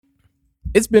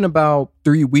It's been about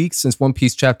 3 weeks since One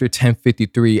Piece chapter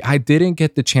 1053. I didn't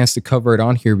get the chance to cover it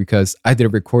on here because I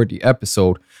didn't record the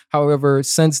episode. However,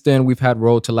 since then, we've had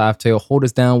Road to Laugh Tale hold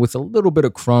us down with a little bit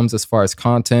of crumbs as far as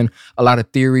content, a lot of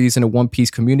theories in the One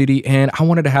Piece community, and I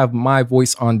wanted to have my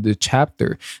voice on the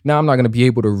chapter. Now, I'm not going to be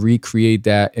able to recreate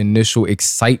that initial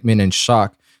excitement and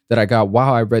shock that I got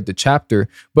while I read the chapter.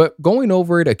 But going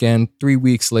over it again 3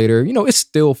 weeks later, it's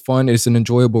still fun. It's an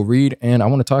enjoyable read, and I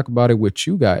want to talk about it with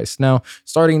you guys. Now,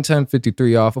 starting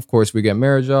 1053 off, of course, we get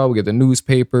Marajal, we get the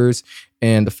newspapers,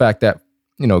 and the fact that,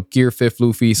 Gear 5th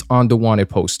Luffy's on the wanted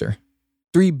poster.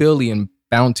 3 billion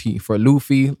bounty for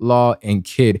Luffy, Law, and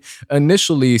Kid.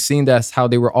 Initially, seeing that's how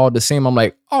they were all the same, I'm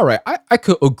like, all right, I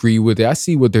could agree with it. I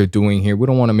see what they're doing here. We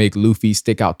don't want to make Luffy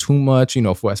stick out too much,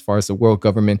 for as far as the world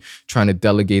government trying to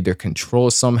delegate their control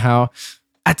somehow.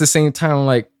 At the same time, I'm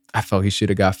like, I felt he should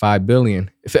have got 5 billion.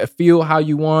 If I feel how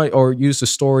you want or use the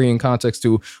story in context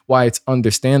to why it's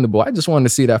understandable, I just wanted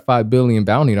to see that 5 billion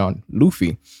bounty on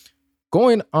Luffy.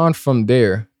 Going on from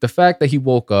there, the fact that he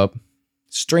woke up,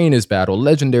 strain his battle,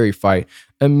 legendary fight,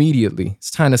 immediately. It's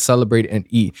time to celebrate and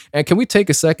eat. And can we take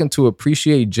a second to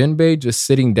appreciate Jinbei just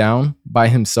sitting down by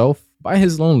himself, by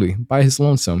his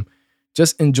lonesome,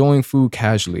 just enjoying food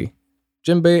casually.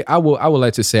 Jinbei, I would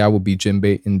like to say I will be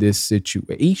Jinbei in this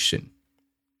situation.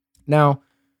 Now,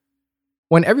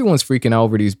 when everyone's freaking out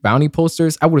over these bounty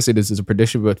posters, I would say this is a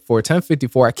prediction, but for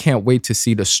 1054, I can't wait to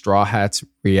see the Straw Hats'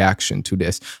 reaction to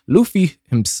this. Luffy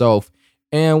himself,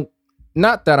 and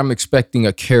not that I'm expecting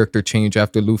a character change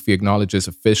after Luffy acknowledges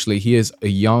officially he is a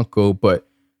Yonko, but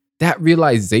that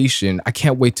realization, I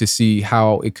can't wait to see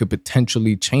how it could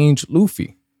potentially change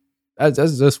Luffy.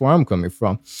 That's where I'm coming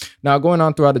from. Now, going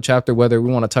on throughout the chapter, whether we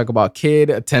want to talk about Kid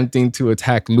attempting to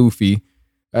attack Luffy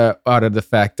out of the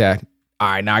fact that, all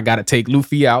right, now I got to take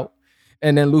Luffy out.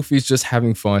 And then Luffy's just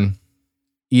having fun,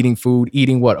 eating food,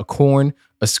 eating what? A corn,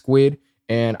 a squid,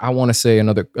 and I want to say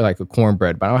another, like a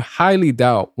cornbread, but I highly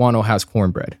doubt Wano has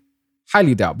cornbread.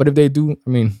 Highly doubt. But if they do,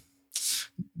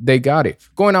 they got it.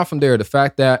 Going on from there, the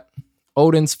fact that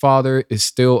Oden's father is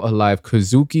still alive,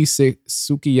 Kazuki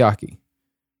Sukiyaki.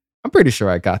 I'm pretty sure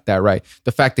I got that right.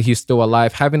 The fact that he's still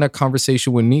alive, having a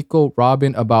conversation with Nico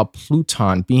Robin about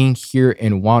Pluton being here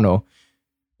in Wano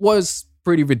was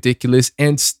pretty ridiculous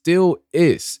and still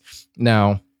is.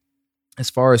 Now, as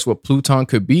far as what Pluton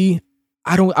could be,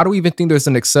 I don't even think there's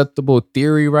an acceptable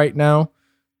theory right now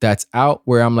that's out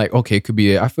where I'm like, okay, it could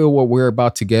be it. I feel what we're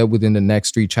about to get within the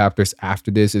next 3 chapters after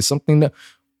this is something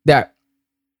that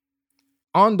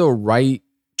on the right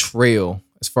trail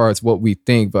as far as what we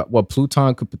think, but what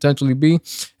Pluton could potentially be.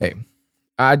 Hey,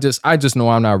 I just know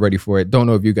I'm not ready for it. Don't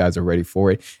know if you guys are ready for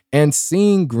it. And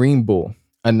seeing Green Bull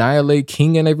annihilate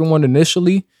King and everyone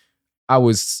initially, I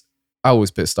was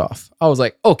pissed off. I was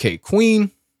like, okay, Queen.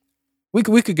 We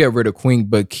could get rid of Queen,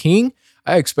 but King,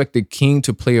 I expected King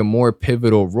to play a more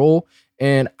pivotal role.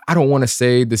 And I don't want to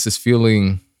say this is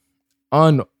feeling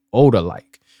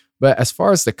un-Oda-like. But as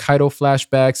far as the Kaido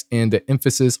flashbacks and the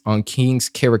emphasis on King's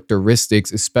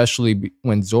characteristics, especially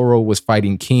when Zoro was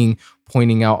fighting King,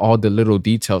 pointing out all the little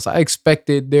details, I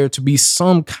expected there to be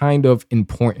some kind of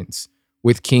importance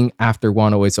with King after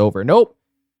Wano is over. Nope.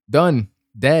 Done.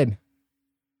 Dead.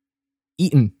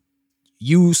 Eaten.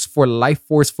 Used for life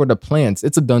force for the plants.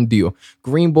 It's a done deal.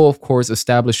 Green Bull, of course,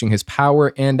 establishing his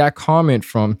power, and that comment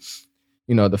from,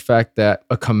 the fact that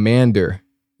a commander,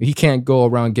 he can't go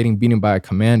around getting beaten by a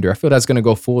commander. I feel that's going to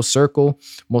go full circle,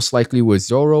 most likely with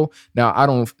Zoro. Now, I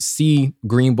don't see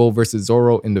Green Bull versus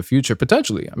Zoro in the future,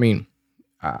 potentially.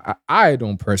 I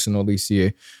don't personally see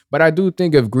it, but I do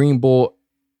think if Green Bull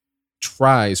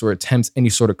tries or attempts any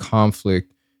sort of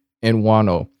conflict in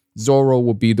Wano, Zoro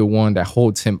will be the one that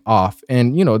holds him off.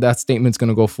 And, that statement's going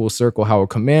to go full circle. How a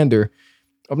commander,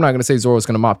 I'm not going to say Zoro's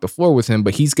going to mop the floor with him,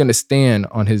 but he's going to stand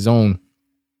on his own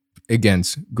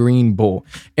against Green Bull.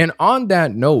 And on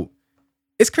that note,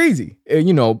 it's crazy.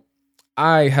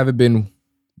 I haven't been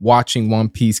watching One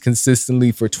Piece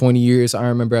consistently for 20 years. I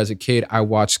remember as a kid, I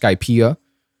watched Skypiea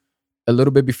a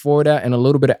little bit before that and a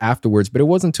little bit afterwards. But it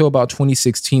wasn't until about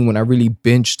 2016 when I really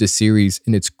binged the series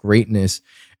in its greatness.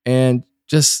 And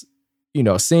just,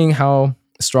 seeing how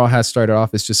Straw Hats started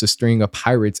off as just a string of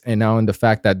pirates, and now in the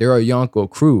fact that they're a Yonko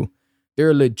crew.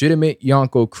 They're a legitimate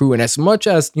Yonko crew. And as much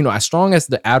as, as strong as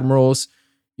the admirals,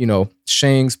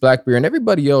 Shanks, Blackbeard, and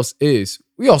everybody else is,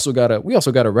 we also gotta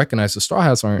recognize the Straw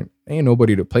Hats ain't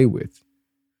nobody to play with.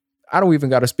 I don't even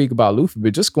gotta speak about Luffy,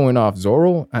 but just going off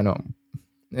Zoro, I know,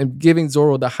 and giving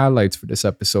Zoro the highlights for this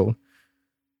episode.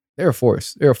 They're a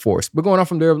force. But going on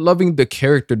from there, loving the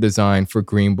character design for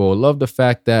Green Bull. Love the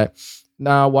fact that,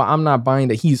 while I'm not buying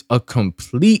that he's a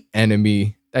complete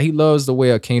enemy that he loves the way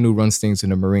Akainu runs things in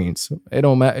the Marines. It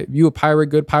don't matter. If you a pirate,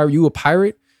 good pirate, you a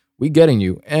pirate, we getting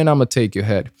you. And I'm going to take your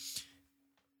head.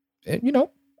 And,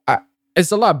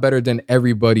 it's a lot better than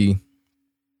everybody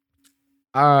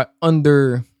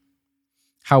under,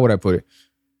 how would I put it?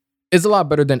 It's a lot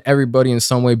better than everybody in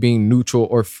some way being neutral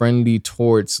or friendly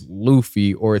towards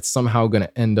Luffy, or it's somehow going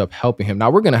to end up helping him. Now,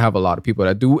 we're going to have a lot of people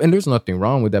that do, and there's nothing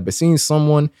wrong with that. But seeing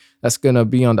someone that's going to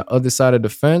be on the other side of the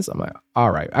fence, I'm like,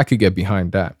 all right, I could get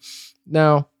behind that.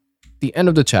 Now, the end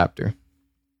of the chapter,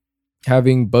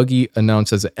 having Buggy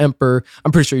announced as an emperor.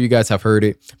 I'm pretty sure you guys have heard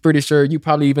it. Pretty sure you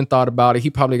probably even thought about it. He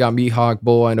probably got Mihawk,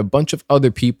 Boa, and a bunch of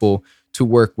other people to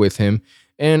work with him.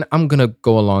 And I'm going to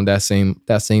go along that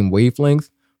same wavelength.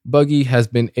 Buggy has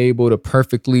been able to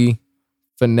perfectly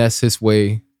finesse his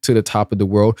way to the top of the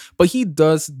world, but he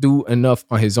does do enough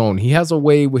on his own. He has a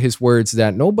way with his words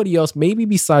that nobody else, maybe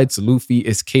besides Luffy,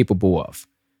 is capable of.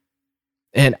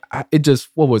 And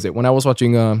what was it? When I was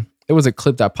watching, there was a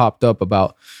clip that popped up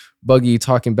about Buggy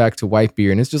talking back to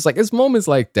Whitebeard, and it's just like, it's moments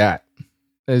like that.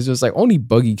 It's just like only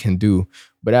Buggy can do.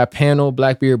 But that panel,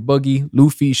 Blackbeard, Buggy,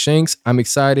 Luffy, Shanks, I'm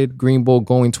excited. Green Bull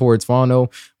going towards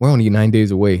Wano. We're only 9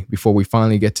 days away before we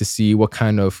finally get to see what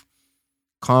kind of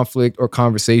conflict or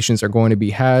conversations are going to be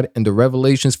had. And the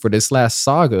revelations for this last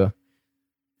saga,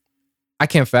 I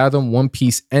can't fathom One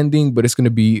Piece ending, but it's going to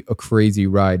be a crazy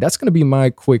ride. That's going to be my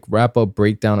quick wrap-up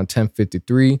breakdown on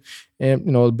 1053.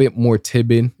 And, a bit more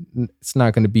tidbit. It's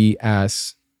not going to be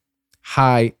as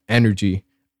high energy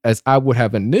as I would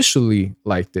have initially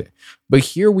liked it. But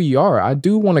here we are. I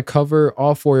do want to cover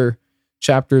all 4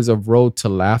 chapters of Road to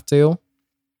Laugh Tale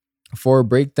for a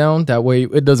breakdown. That way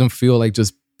it doesn't feel like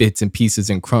just bits and pieces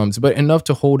and crumbs, but enough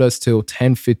to hold us till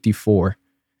 1054.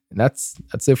 And that's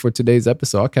it for today's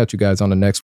episode. I'll catch you guys on the next one.